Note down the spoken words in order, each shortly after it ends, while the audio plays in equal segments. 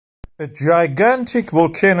A gigantic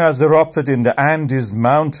volcano has erupted in the Andes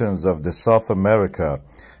Mountains of the South America.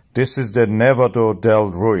 This is the Nevado del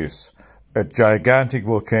Ruiz, a gigantic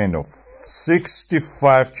volcano,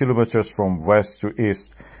 65 kilometers from west to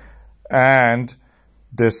east. And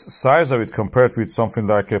the size of it compared with something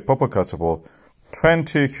like a Popocatépetl,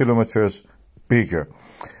 20 kilometers bigger.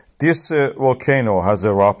 This volcano has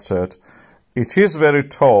erupted. It is very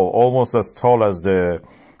tall, almost as tall as the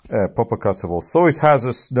Popocatépetl. So it has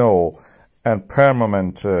a snow and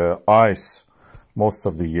permanent ice most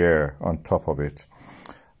of the year on top of it.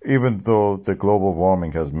 Even though the global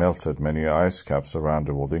warming has melted many ice caps around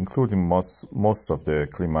the world, including most of the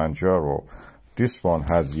Kilimanjaro, this one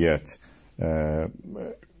has yet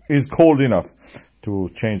is cold enough to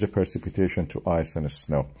change the precipitation to ice and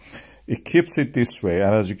snow. It keeps it this way,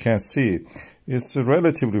 and as you can see, it's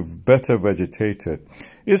relatively better vegetated.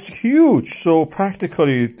 It's huge, so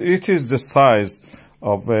practically it is the size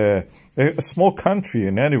of a small country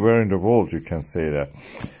in anywhere in the world, you can say that.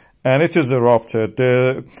 And it is erupted.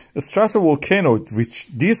 The stratovolcano, which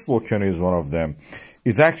this volcano is one of them,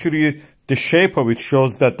 is actually the shape of it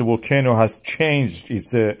shows that the volcano has changed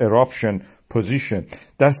its eruption position.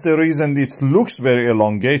 That's the reason it looks very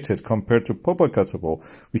elongated compared to Popocatépetl,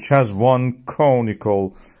 which has one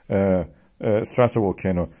conical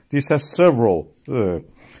stratovolcano. This has several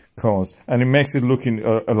cones, and it makes it look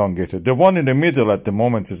elongated. The one in the middle at the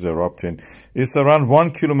moment is erupting. It's around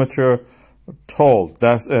 1 kilometer tall.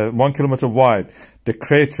 That's 1 kilometer wide. The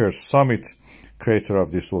crater, summit crater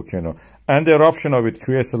of this volcano. And the eruption of it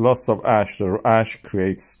creates lots of ash. The ash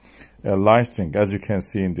creates lightning, as you can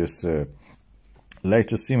see in this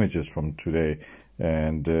latest images from today.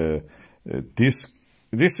 And this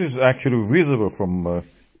is actually visible from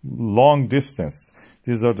long distance.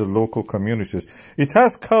 These are the local communities. It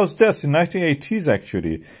has caused deaths in 1980s,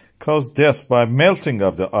 actually, caused deaths by melting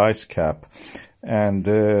of the ice cap and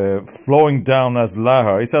flowing down as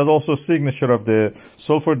lava. It has also signature of the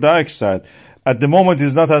sulfur dioxide. At the moment,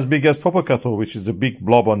 it's not as big as Popocatépetl, which is a big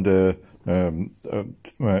blob on the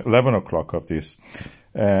 11 o'clock of this.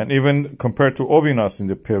 And even compared to Obinos in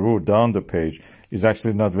the Peru, down the page, is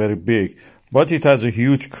actually not very big. But it has a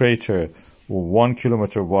huge crater, 1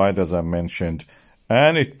 kilometer wide, as I mentioned,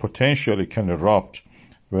 and it potentially can erupt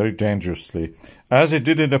very dangerously, as it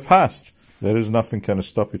did in the past. There is nothing can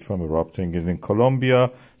stop it from erupting. It's in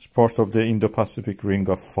Colombia. It's part of the Indo-Pacific Ring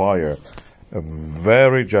of Fire, a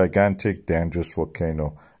very gigantic, dangerous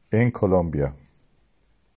volcano in Colombia.